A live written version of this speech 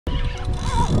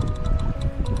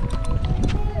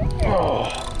Oh.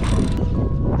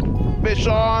 Fish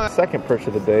on. Second perch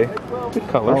of the day. Good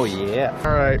colors. Oh yeah.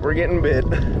 All right, we're getting bit.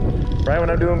 Right when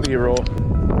I'm doing B-roll.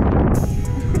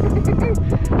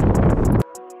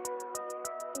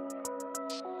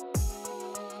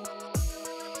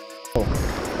 Oh,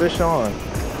 fish on.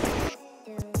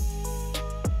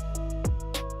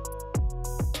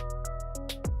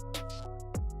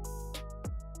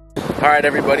 All right,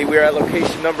 everybody, we are at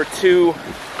location number 2.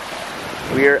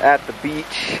 We are at the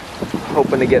beach,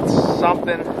 hoping to get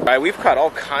something. All right, we've caught all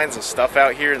kinds of stuff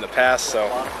out here in the past, so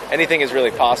anything is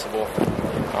really possible.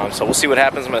 So we'll see what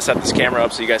happens. I'm gonna set this camera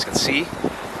up so you guys can see,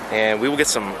 and we will get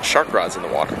some shark rods in the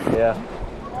water. Yeah,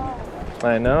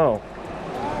 I know.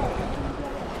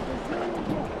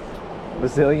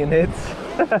 Bazillion hits.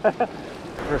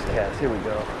 First cast, here we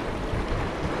go.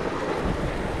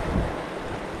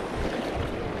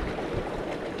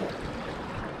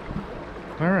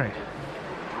 All right,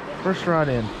 first rod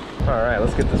in. All right,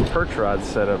 let's get this perch rod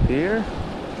set up here.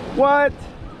 What?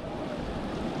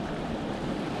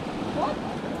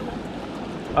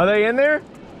 Are they in there?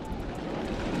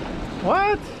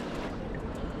 What?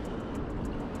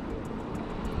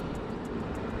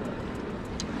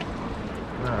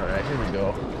 All right, here we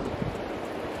go.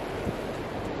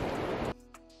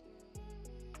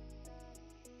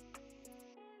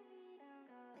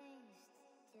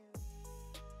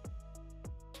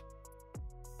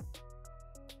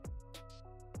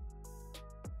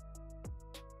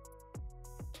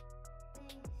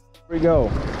 Here we go.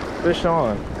 Fish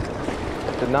on.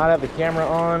 Did not have the camera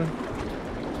on.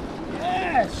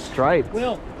 Yes! Striped.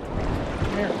 Will,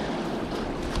 come here.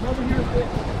 Come over here a bit.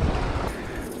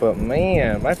 But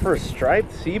man, my first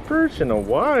striped sea perch in a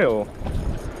while.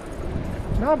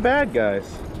 Not bad,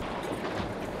 guys.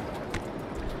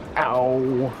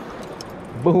 Ow.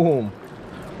 Boom.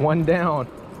 One down.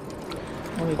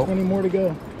 Only 20 more to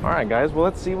go. All right, guys. Well,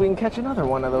 let's see if we can catch another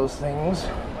one of those things.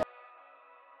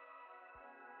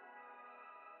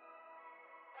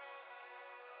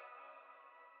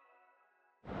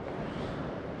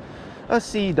 A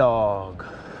sea dog.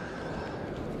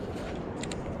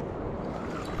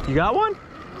 You got one?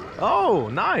 Oh,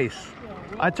 nice.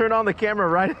 I turned on the camera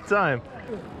right in time.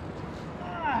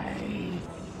 Nice.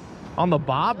 On the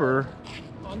bobber.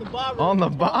 On the bobber. On the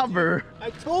bobber. I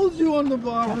told you on the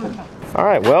bobber. All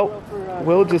right, well,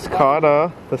 Will just caught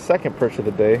the second perch of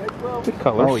the day. Good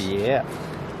colors. Oh yeah.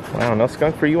 Wow, no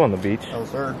skunk for you on the beach. No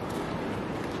sir.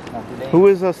 Who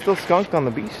is still skunked on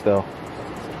the beach though?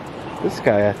 This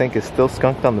guy, I think, is still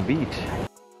skunked on the beach.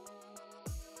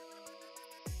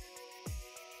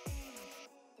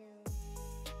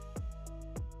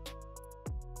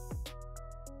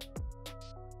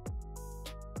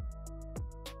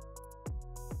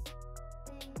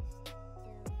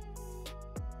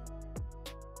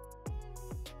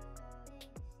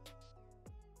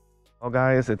 Well,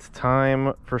 guys, it's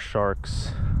time for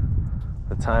sharks.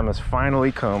 The time has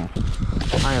finally come.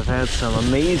 I have had some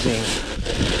amazing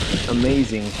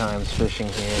times fishing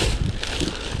here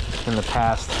in the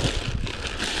past.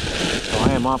 So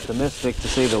I am optimistic to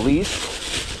say the least,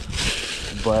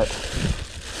 but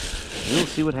we'll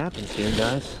see what happens here,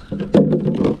 guys.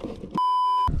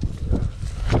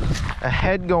 A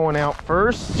head going out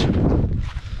first. Am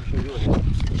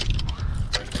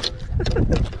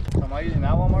I using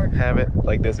that one, Mark? Have it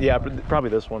like this. Yeah, probably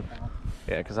this one.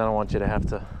 Yeah, because I don't want you to have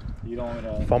to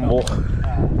fumble.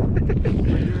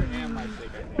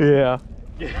 Yeah.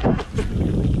 I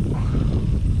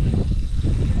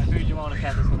figured you want to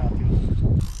cat this one out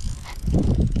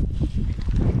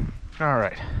too. All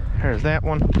right, there's that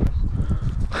one.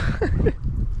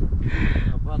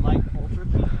 Bud Light Ultra.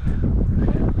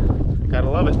 Gotta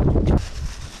love it.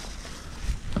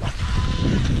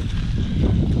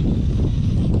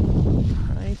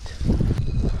 Right.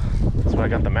 That's what I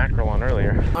got the mackerel on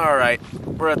earlier. All right,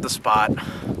 we're at the spot.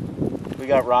 We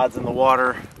got rods in the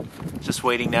water. Just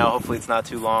waiting now. Hopefully it's not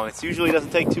too long. It usually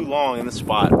doesn't take too long in this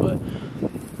spot, but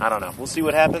I don't know. We'll see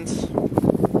what happens.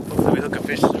 Hopefully we hook a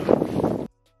fish soon.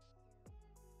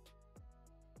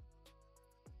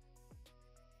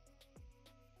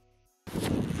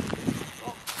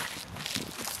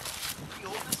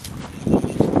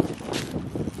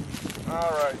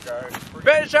 All right, guys.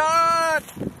 Fish on!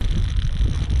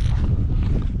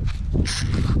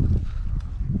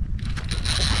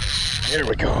 Here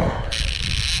we go.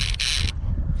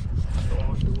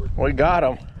 We got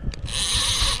him.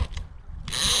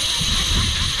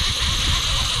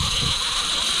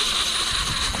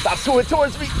 Stop swimming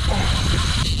towards me.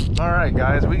 All right,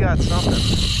 guys, we got something. I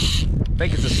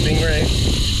think it's a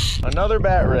stingray. Another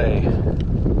batray.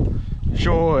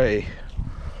 Joy.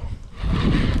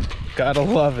 Gotta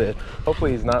love it.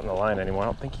 Hopefully he's not in the line anymore. I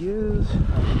don't think he is.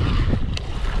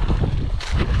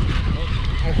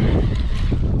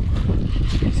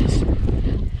 Jesus.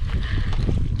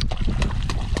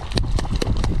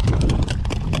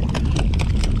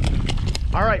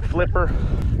 All right, Flipper.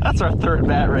 That's our third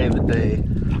bat ray of the day.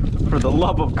 For the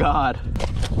love of God.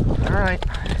 All right.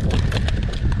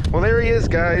 Well, there he is,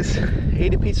 guys.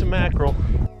 Ate a piece of mackerel.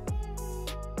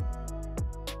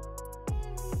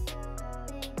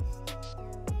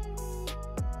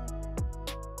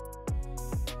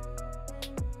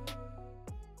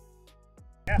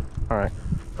 All right,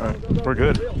 we're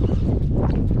good.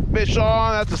 Fish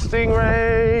on, that's a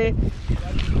stingray.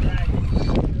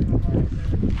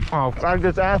 Oh, I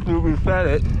just absolutely said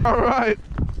it. All right,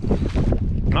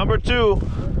 number 2.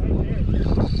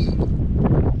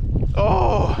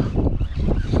 Oh,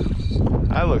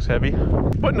 that looks heavy.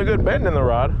 Putting a good bend in the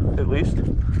rod, at least.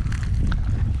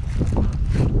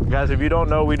 Guys, if you don't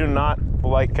know, we do not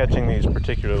like catching these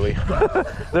particularly.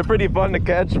 They're pretty fun to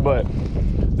catch, but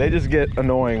they just get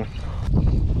annoying.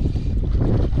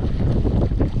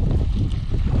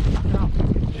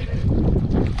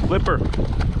 Flipper.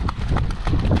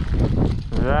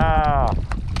 Yeah.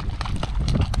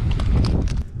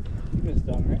 You been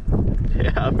stung, right?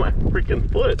 Yeah, my freaking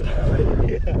foot.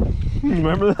 Yeah. You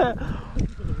remember that?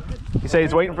 You say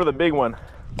he's waiting for the big one.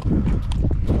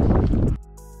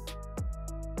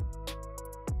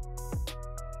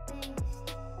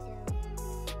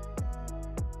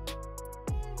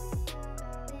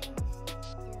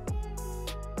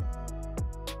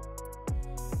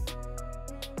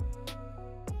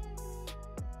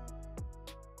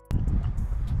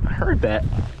 I heard that.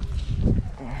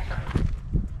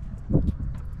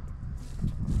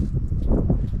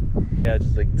 Yeah,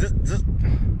 just like zzz, zzz.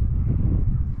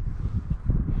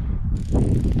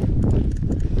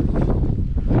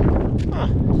 Huh.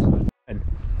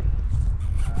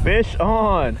 Fish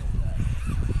on.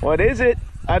 What is it?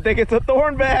 I think it's a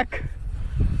thornback.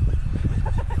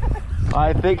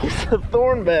 I think it's a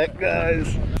thornback,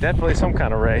 guys. Definitely some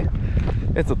kind of ray.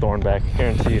 It's a thornback,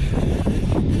 guaranteed.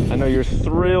 I know you're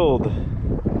thrilled.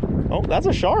 Oh, that's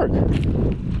a shark.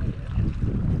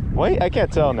 Wait, I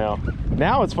can't tell now.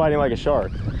 Now it's fighting like a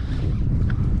shark.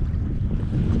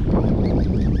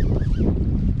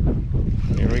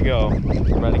 Here we go.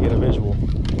 I'm about to get a visual.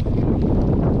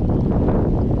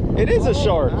 It is a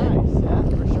shark. Nice. Yeah,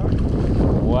 for a shark.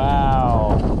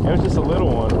 Wow. It was just a little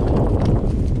one.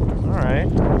 All right.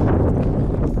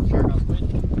 Shark on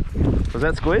squid. Was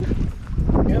that squid?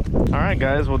 Yep. All right,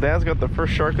 guys. Well, Dad's got the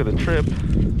first shark of the trip.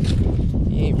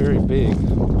 He ain't very big,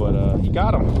 but he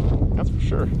got him. That's for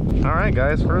sure. All right,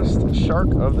 guys. First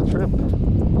shark of the trip.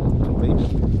 Maybe.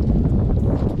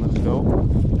 Let's go.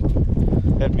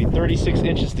 That'd be 36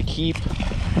 inches to keep.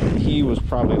 He was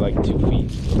probably like 2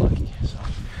 feet. We're lucky. So.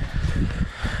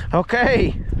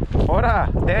 Okay. Hola,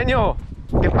 Daniel.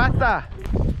 ¿Qué pasa?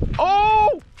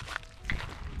 Oh!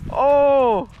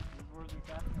 Oh!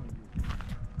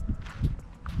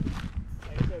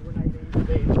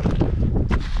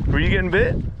 Were you getting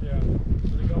bit? Yeah.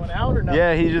 Is it going out or no?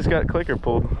 Yeah, he just got clicker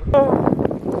pulled. Oh.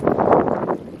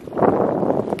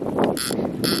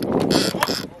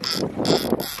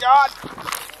 God!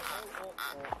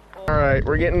 All right,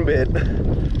 we're getting bit.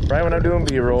 Right when I'm doing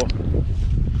B-roll.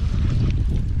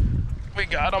 We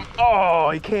got him. Oh,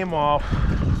 he came off.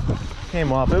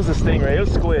 Came off. It was a stingray. It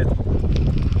was squid.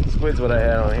 Squid's what I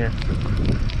had on here.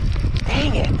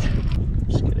 Dang it!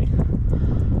 Just kidding.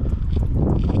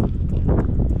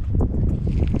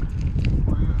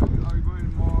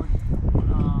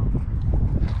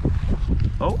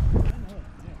 Oh.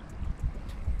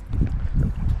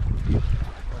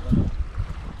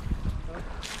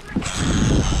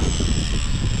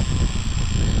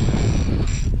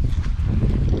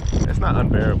 It's not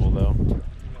unbearable though.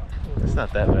 It's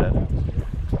not that bad.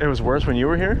 It was worse when you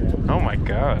were here? Oh my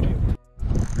God.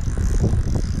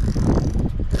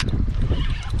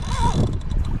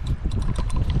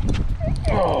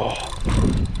 Oh.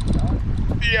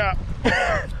 Yeah.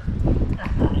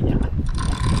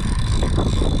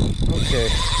 Okay.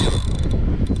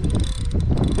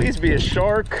 Please be a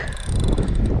shark.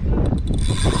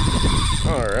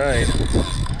 All right.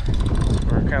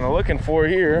 We're kind of looking for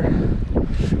here.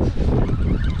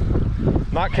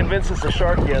 Not convinced it's a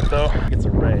shark yet, though. It's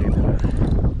a ray.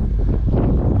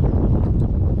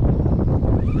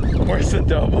 Where's the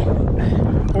double?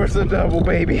 Where's the double,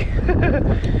 baby?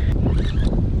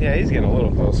 Yeah, he's getting a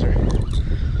little closer.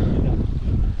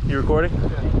 You recording?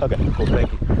 Yeah. Okay, cool,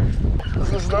 thank you.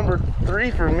 This is number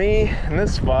 3 for me in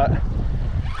this spot.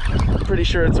 I'm pretty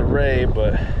sure it's a ray,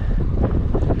 but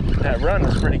that run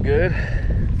was pretty good.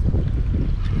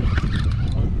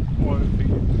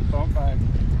 Don't bite.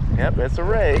 Yep, it's a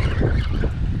ray.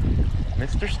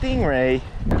 Mr. Stingray.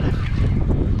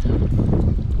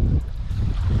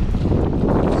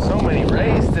 So many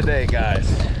rays today, guys.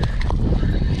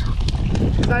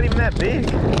 He's not even that big.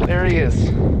 There he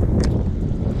is.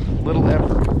 Little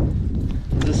effort.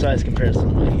 This size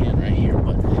comparison to my hand right here,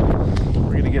 but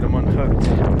we're gonna get him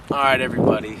unhooked. All right,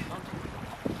 everybody.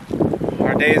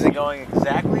 Our day isn't going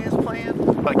exactly as planned,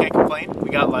 but I can't complain.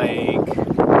 We got like,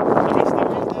 how many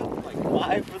stingrays now? Like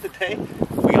 5 for the day.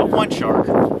 We got 1 shark.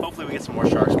 Hopefully we get some more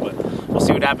sharks, but we'll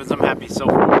see what happens. I'm happy so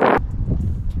far.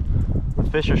 The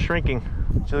fish are shrinking.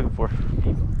 What you looking for?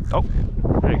 Oh,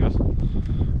 there he goes.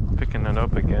 Picking it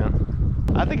up again.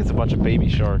 I think it's a bunch of baby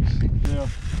sharks. Yeah.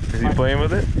 Is he playing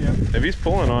with it? Yeah. If he's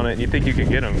pulling on it and you think you can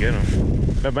get him, get him.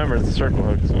 But remember, it's a circle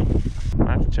hook, so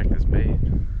I have to check this bait.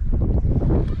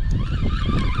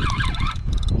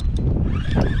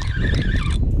 I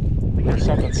think there's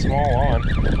something small on.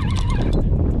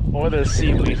 Or there's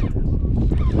seaweed. I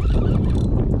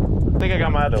think I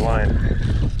got my other line.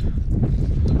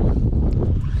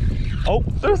 Oh,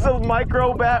 there's a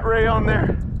micro bat ray on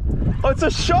there. Oh, it's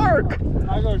a shark!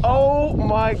 Oh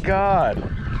my god.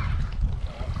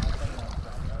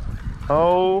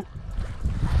 Oh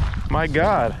my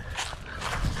god.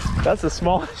 That's the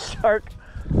smallest shark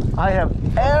I have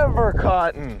ever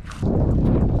caught.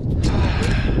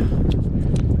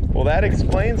 Well, that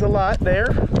explains a lot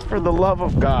there, for the love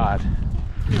of God.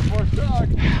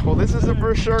 Well, this is the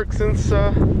first shark since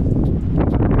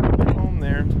home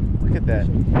there. Look at that.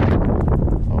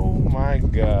 Oh my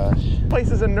gosh. This place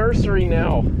is a nursery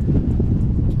now.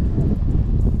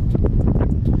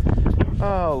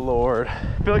 Oh Lord.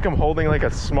 I feel like I'm holding like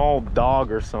a small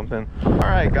dog or something. All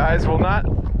right, guys. Well, not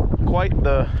quite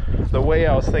the way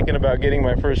I was thinking about getting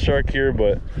my first shark here,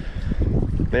 but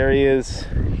there he is.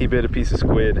 He bit a piece of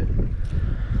squid,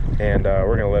 and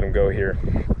we're gonna let him go here.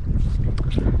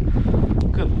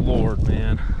 Good Lord,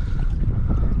 man.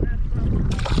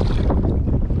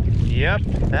 Yep,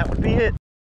 that would be it.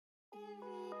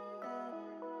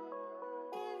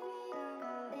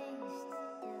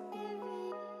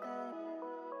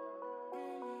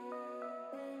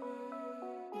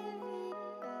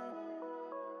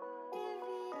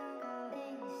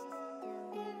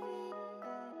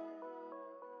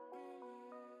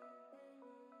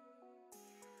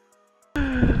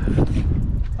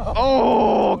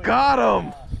 Oh, got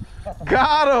him!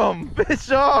 Got him! Fish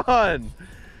on!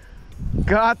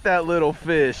 Got that little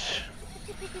fish.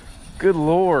 Good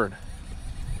Lord.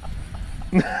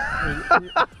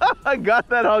 I got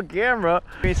that on camera.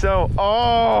 So,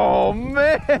 oh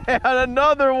man,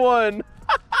 another one.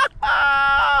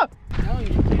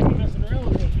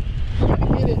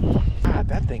 God,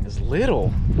 that thing is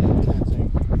little.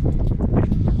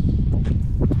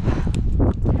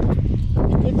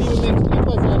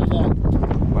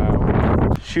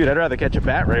 Wow. Shoot, I'd rather catch a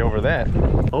bat ray over that.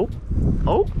 Oh,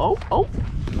 oh, oh, oh.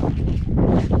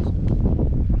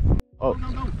 Oh.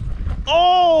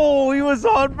 Oh, he was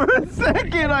on for a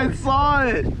second. I saw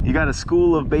it. You got a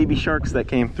school of baby sharks that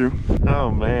came through. Oh,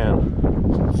 man.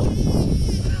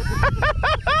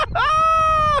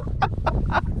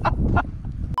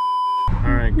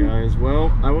 All right, guys.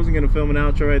 Well, I wasn't going to film an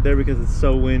outro right there because it's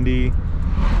so windy.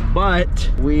 But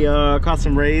we caught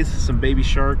some rays, some baby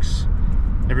sharks.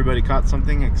 Everybody caught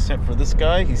something except for this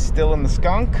guy. He's still in the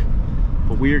skunk.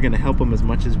 But we are going to help him as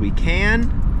much as we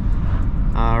can.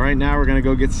 Right now we're gonna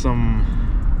go get some,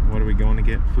 what are we going to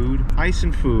get? Food? Ice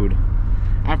and food.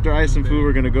 After ice and food,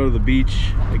 we're gonna go to the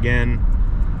beach again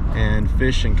and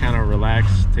fish and kind of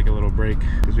relax, take a little break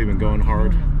because we've been going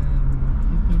hard.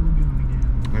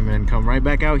 And then come right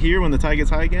back out here when the tide gets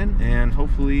high again and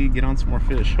hopefully get on some more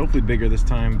fish. Hopefully bigger this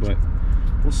time, but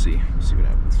we'll see. We'll see what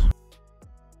happens.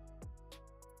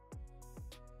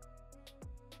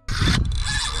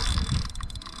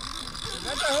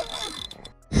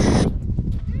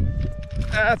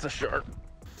 That's a shark.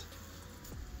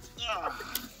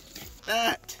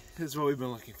 That is what we've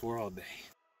been looking for all day.